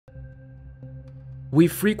We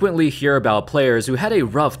frequently hear about players who had a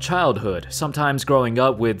rough childhood, sometimes growing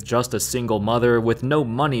up with just a single mother with no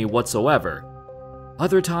money whatsoever.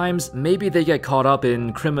 Other times, maybe they get caught up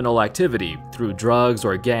in criminal activity through drugs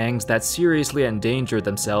or gangs that seriously endanger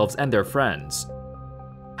themselves and their friends.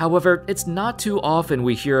 However, it's not too often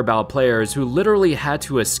we hear about players who literally had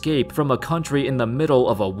to escape from a country in the middle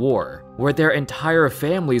of a war, where their entire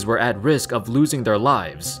families were at risk of losing their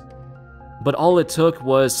lives. But all it took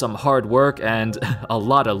was some hard work and a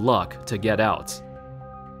lot of luck to get out.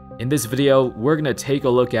 In this video, we're gonna take a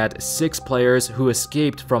look at 6 players who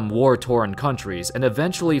escaped from war-torn countries and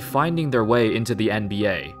eventually finding their way into the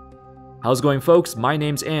NBA. How's it going, folks? My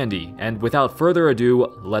name's Andy, and without further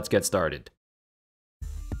ado, let's get started.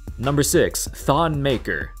 Number 6, Thon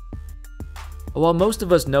Maker. While most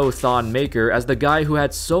of us know Thon Maker as the guy who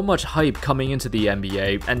had so much hype coming into the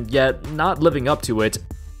NBA and yet not living up to it,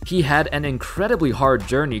 he had an incredibly hard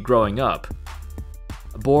journey growing up.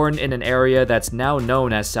 Born in an area that's now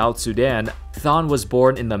known as South Sudan, Thon was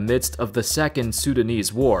born in the midst of the Second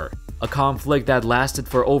Sudanese War, a conflict that lasted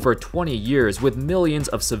for over 20 years with millions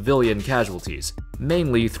of civilian casualties,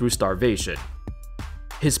 mainly through starvation.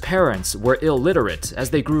 His parents were illiterate as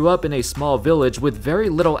they grew up in a small village with very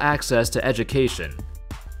little access to education.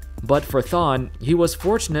 But for Thon, he was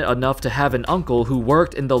fortunate enough to have an uncle who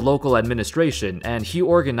worked in the local administration, and he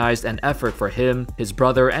organized an effort for him, his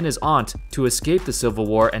brother, and his aunt to escape the civil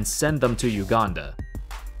war and send them to Uganda.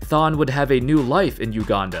 Thon would have a new life in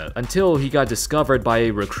Uganda until he got discovered by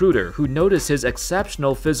a recruiter who noticed his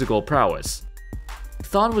exceptional physical prowess.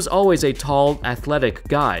 Thon was always a tall, athletic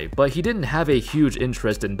guy, but he didn't have a huge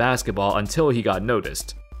interest in basketball until he got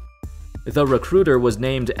noticed. The recruiter was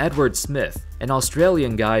named Edward Smith, an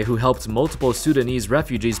Australian guy who helped multiple Sudanese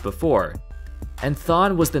refugees before, and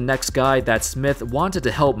Thon was the next guy that Smith wanted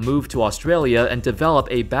to help move to Australia and develop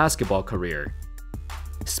a basketball career.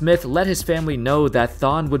 Smith let his family know that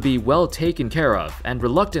Thon would be well taken care of, and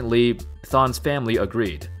reluctantly, Thon's family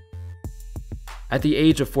agreed. At the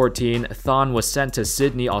age of 14, Thon was sent to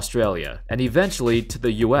Sydney, Australia, and eventually to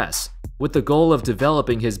the US, with the goal of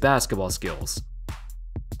developing his basketball skills.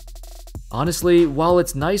 Honestly, while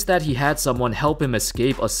it's nice that he had someone help him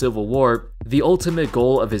escape a civil war, the ultimate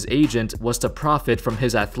goal of his agent was to profit from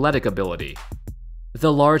his athletic ability.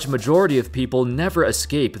 The large majority of people never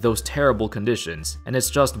escape those terrible conditions, and it's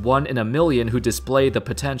just 1 in a million who display the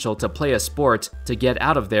potential to play a sport to get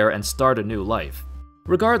out of there and start a new life.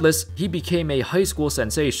 Regardless, he became a high school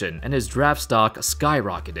sensation and his draft stock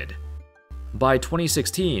skyrocketed. By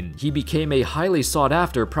 2016, he became a highly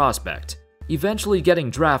sought-after prospect, eventually getting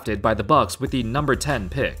drafted by the Bucks with the number 10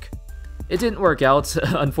 pick. It didn't work out,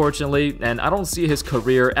 unfortunately, and I don't see his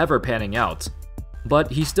career ever panning out.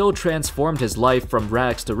 But he still transformed his life from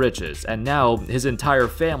rags to riches, and now his entire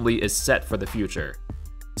family is set for the future.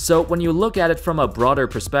 So when you look at it from a broader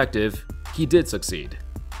perspective, he did succeed.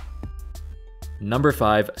 Number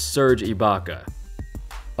 5, Serge Ibaka.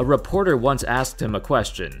 A reporter once asked him a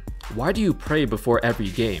question: "Why do you pray before every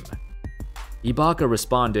game?" Ibaka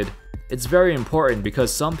responded, "It's very important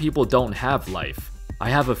because some people don't have life. I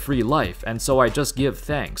have a free life, and so I just give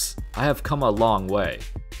thanks. I have come a long way."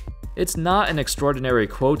 It's not an extraordinary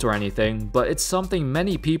quote or anything, but it's something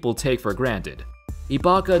many people take for granted.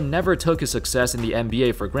 Ibaka never took his success in the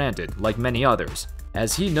NBA for granted, like many others,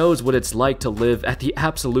 as he knows what it's like to live at the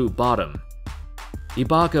absolute bottom.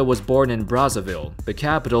 Ibaka was born in Brazzaville, the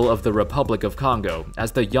capital of the Republic of Congo,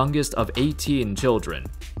 as the youngest of 18 children.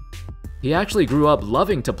 He actually grew up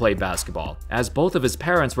loving to play basketball, as both of his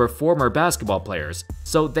parents were former basketball players,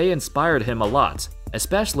 so they inspired him a lot,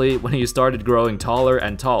 especially when he started growing taller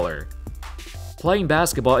and taller. Playing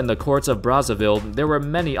basketball in the courts of Brazzaville, there were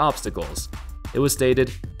many obstacles. It was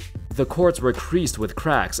stated, "The courts were creased with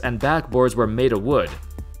cracks and backboards were made of wood.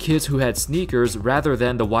 Kids who had sneakers rather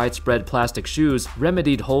than the widespread plastic shoes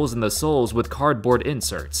remedied holes in the soles with cardboard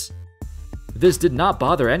inserts." This did not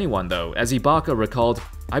bother anyone though, as Ibaka recalled,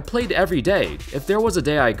 "I played every day. If there was a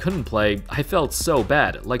day I couldn't play, I felt so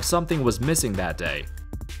bad, like something was missing that day.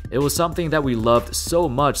 It was something that we loved so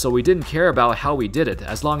much, so we didn't care about how we did it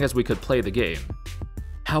as long as we could play the game."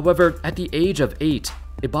 However, at the age of 8,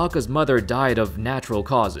 Ibaka's mother died of natural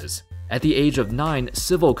causes. At the age of 9,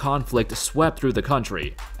 civil conflict swept through the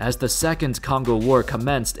country, as the Second Congo War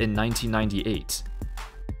commenced in 1998.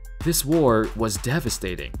 This war was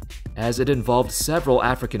devastating, as it involved several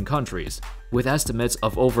African countries, with estimates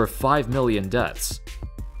of over 5 million deaths.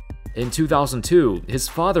 In 2002, his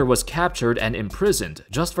father was captured and imprisoned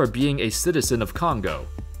just for being a citizen of Congo.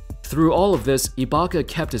 Through all of this, Ibaka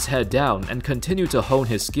kept his head down and continued to hone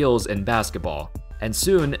his skills in basketball, and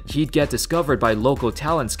soon he'd get discovered by local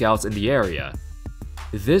talent scouts in the area.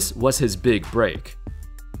 This was his big break.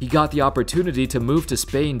 He got the opportunity to move to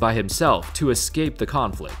Spain by himself to escape the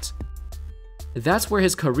conflict. That's where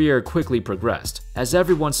his career quickly progressed, as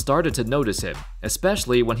everyone started to notice him,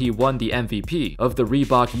 especially when he won the MVP of the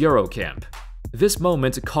Reebok Eurocamp. This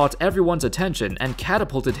moment caught everyone's attention and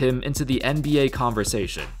catapulted him into the NBA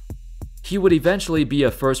conversation. He would eventually be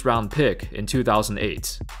a first-round pick in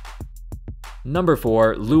 2008. Number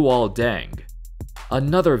 4. Luol Deng.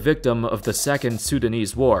 Another victim of the Second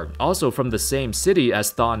Sudanese War, also from the same city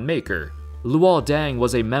as Thon Maker, Luol Deng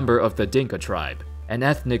was a member of the Dinka tribe, an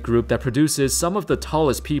ethnic group that produces some of the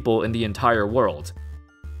tallest people in the entire world.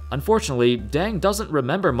 Unfortunately, Deng doesn't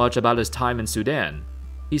remember much about his time in Sudan.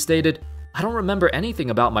 He stated, "I don't remember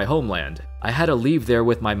anything about my homeland. I had to leave there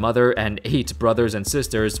with my mother and 8 brothers and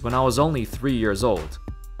sisters when I was only 3 years old."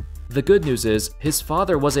 The good news is, his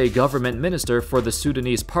father was a government minister for the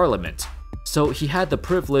Sudanese parliament, so he had the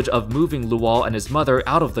privilege of moving Luol and his mother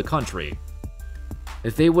out of the country.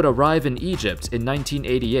 They would arrive in Egypt in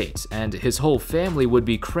 1988, and his whole family would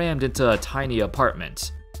be crammed into a tiny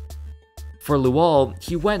apartment. For Luol,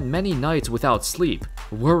 he went many nights without sleep,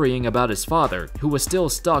 worrying about his father, who was still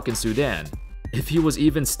stuck in Sudan. If he was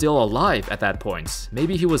even still alive at that point,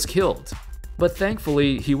 maybe he was killed. But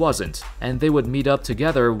thankfully, he wasn't, and they would meet up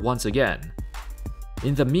together once again.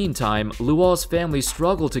 In the meantime, Luol's family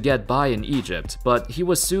struggled to get by in Egypt, but he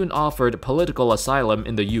was soon offered political asylum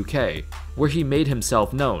in the UK, where he made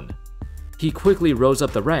himself known. He quickly rose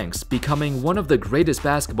up the ranks, becoming one of the greatest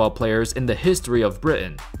basketball players in the history of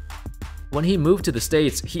Britain. When he moved to the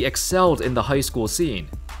States, he excelled in the high school scene,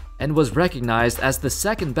 and was recognized as the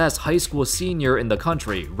second best high school senior in the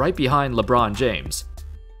country, right behind LeBron James.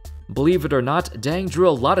 Believe it or not, Deng drew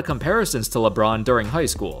a lot of comparisons to LeBron during high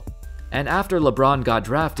school. And after LeBron got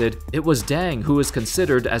drafted, it was Deng who was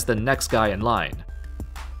considered as the next guy in line.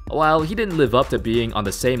 While he didn't live up to being on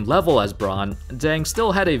the same level as Bron, Deng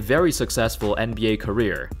still had a very successful NBA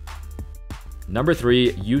career. Number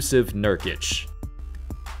 3. Jusuf Nurkic.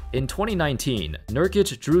 In 2019,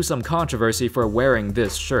 Nurkic drew some controversy for wearing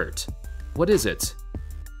this shirt. What is it?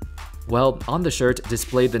 Well, on the shirt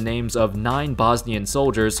displayed the names of 9 Bosnian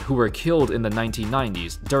soldiers who were killed in the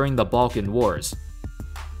 1990s during the Balkan Wars.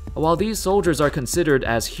 While these soldiers are considered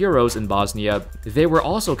as heroes in Bosnia, they were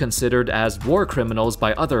also considered as war criminals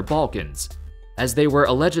by other Balkans, as they were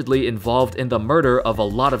allegedly involved in the murder of a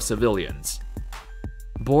lot of civilians.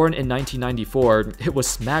 Born in 1994, it was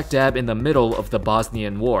smack dab in the middle of the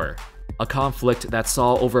Bosnian War, a conflict that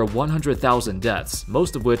saw over 100,000 deaths,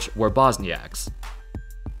 most of which were Bosniaks.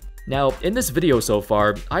 Now, in this video so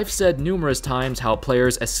far, I've said numerous times how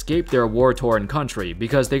players escape their war-torn country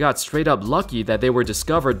because they got straight up lucky that they were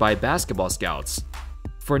discovered by basketball scouts.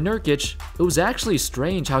 For Nurkic, it was actually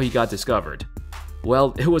strange how he got discovered.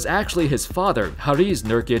 Well, it was actually his father, Haris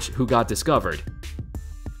Nurkic, who got discovered.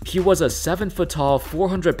 He was a 7-foot-tall,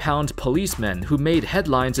 400-pound policeman who made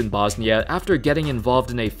headlines in Bosnia after getting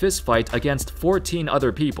involved in a fistfight against 14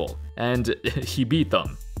 other people, and he beat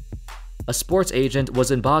them. A sports agent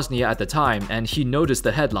was in Bosnia at the time and he noticed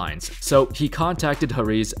the headlines, so he contacted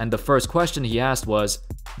Haris and the first question he asked was,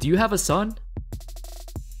 "Do you have a son?"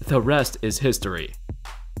 The rest is history.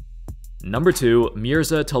 Number 2.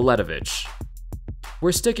 Mirza Teletovic.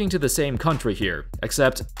 We're sticking to the same country here,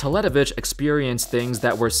 except Teletovic experienced things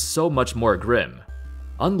that were so much more grim.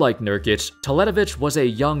 Unlike Nurkic, Teletovic was a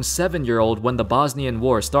young 7-year-old when the Bosnian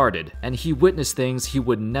War started, and he witnessed things he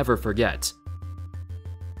would never forget.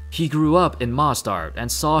 He grew up in Mostar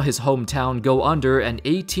and saw his hometown go under an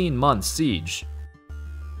 18-month siege.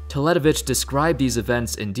 Teletovic described these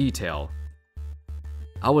events in detail.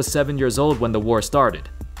 "I was 7 years old when the war started.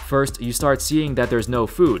 First, you start seeing that there's no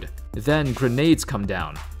food. Then grenades come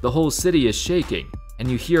down, the whole city is shaking,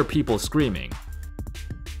 and you hear people screaming.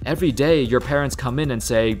 Every day your parents come in and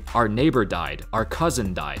say, 'Our neighbor died, our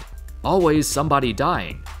cousin died.' Always somebody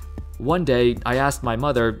dying. One day, I asked my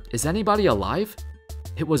mother, 'Is anybody alive?'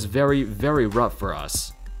 It was very, very rough for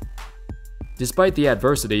us." Despite the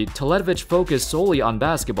adversity, Teletovic focused solely on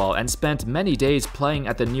basketball and spent many days playing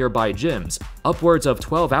at the nearby gyms, upwards of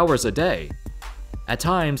 12 hours a day. At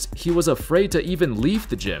times, he was afraid to even leave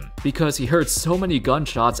the gym because he heard so many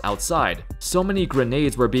gunshots outside, so many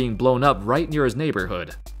grenades were being blown up right near his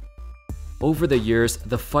neighborhood. Over the years,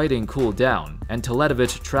 the fighting cooled down, and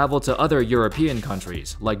Teletovic traveled to other European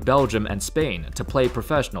countries like Belgium and Spain to play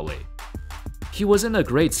professionally. He was in a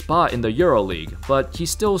great spot in the EuroLeague, but he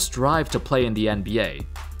still strived to play in the NBA,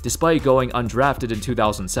 despite going undrafted in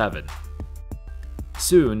 2007.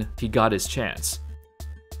 Soon, he got his chance.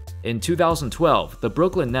 In 2012, the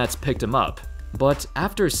Brooklyn Nets picked him up, But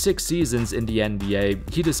after 6 seasons in the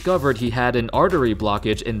NBA, he discovered he had an artery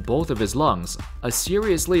blockage in both of his lungs, a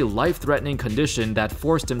seriously life-threatening condition that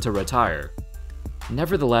forced him to retire.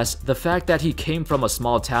 Nevertheless, the fact that he came from a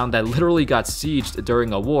small town that literally got sieged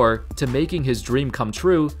during a war to making his dream come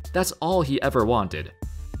true, that's all he ever wanted.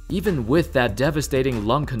 Even with that devastating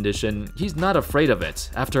lung condition, he's not afraid of it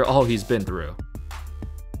after all he's been through.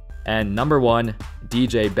 And number 1,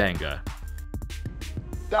 DJ Benga.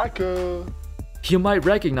 You might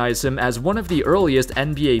recognize him as one of the earliest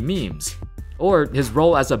NBA memes, or his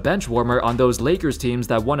role as a bench warmer on those Lakers teams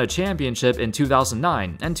that won a championship in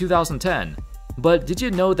 2009 and 2010. But did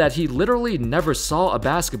you know that he literally never saw a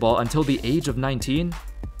basketball until the age of 19?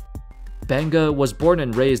 Benga was born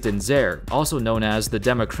and raised in Zaire, also known as the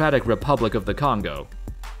Democratic Republic of the Congo.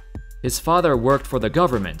 His father worked for the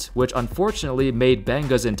government, which unfortunately made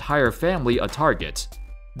Benga's entire family a target.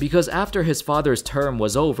 Because after his father's term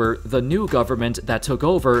was over, the new government that took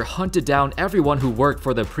over hunted down everyone who worked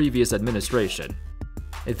for the previous administration.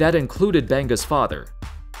 That included Benga's father.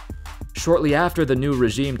 Shortly after the new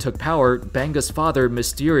regime took power, Benga's father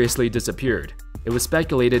mysteriously disappeared. It was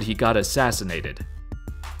speculated he got assassinated.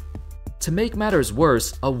 To make matters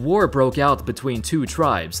worse, a war broke out between 2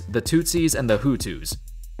 tribes, the Tutsis and the Hutus.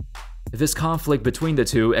 This conflict between the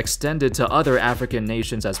two extended to other African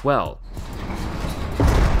nations as well.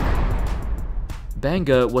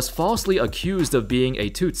 Benga was falsely accused of being a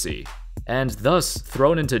Tutsi, and thus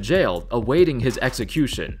thrown into jail, awaiting his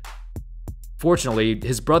execution. Fortunately,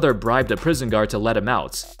 his brother bribed a prison guard to let him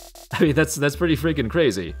out. I mean, that's pretty freaking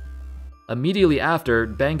crazy. Immediately after,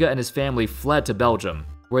 Benga and his family fled to Belgium,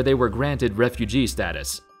 where they were granted refugee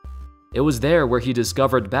status. It was there where he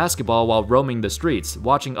discovered basketball while roaming the streets,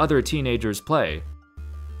 watching other teenagers play.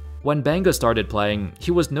 When Benga started playing,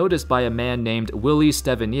 he was noticed by a man named Willy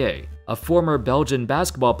Stevenier, a former Belgian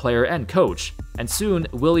basketball player and coach, and soon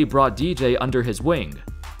Willy brought DJ under his wing.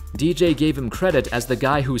 DJ gave him credit as the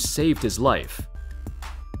guy who saved his life.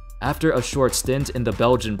 After a short stint in the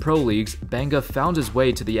Belgian pro leagues, Benga found his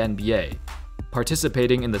way to the NBA,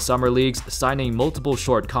 participating in the summer leagues, signing multiple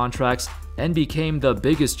short contracts, and became the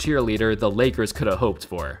biggest cheerleader the Lakers could have hoped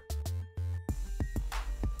for.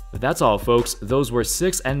 That's all, folks. Those were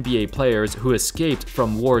 6 NBA players who escaped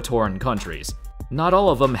from war-torn countries. Not all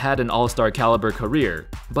of them had an all-star caliber career,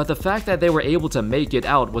 but the fact that they were able to make it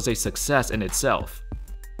out was a success in itself.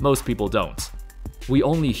 Most people don't. We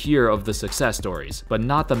only hear of the success stories, but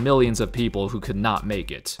not the millions of people who could not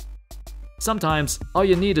make it. Sometimes, all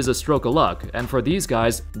you need is a stroke of luck, and for these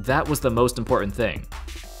guys, that was the most important thing.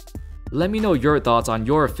 Let me know your thoughts on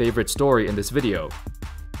your favorite story in this video.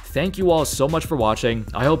 Thank you all so much for watching.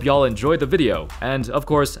 I hope y'all enjoyed the video, and of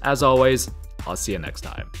course, as always, I'll see you next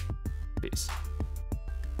time. Peace.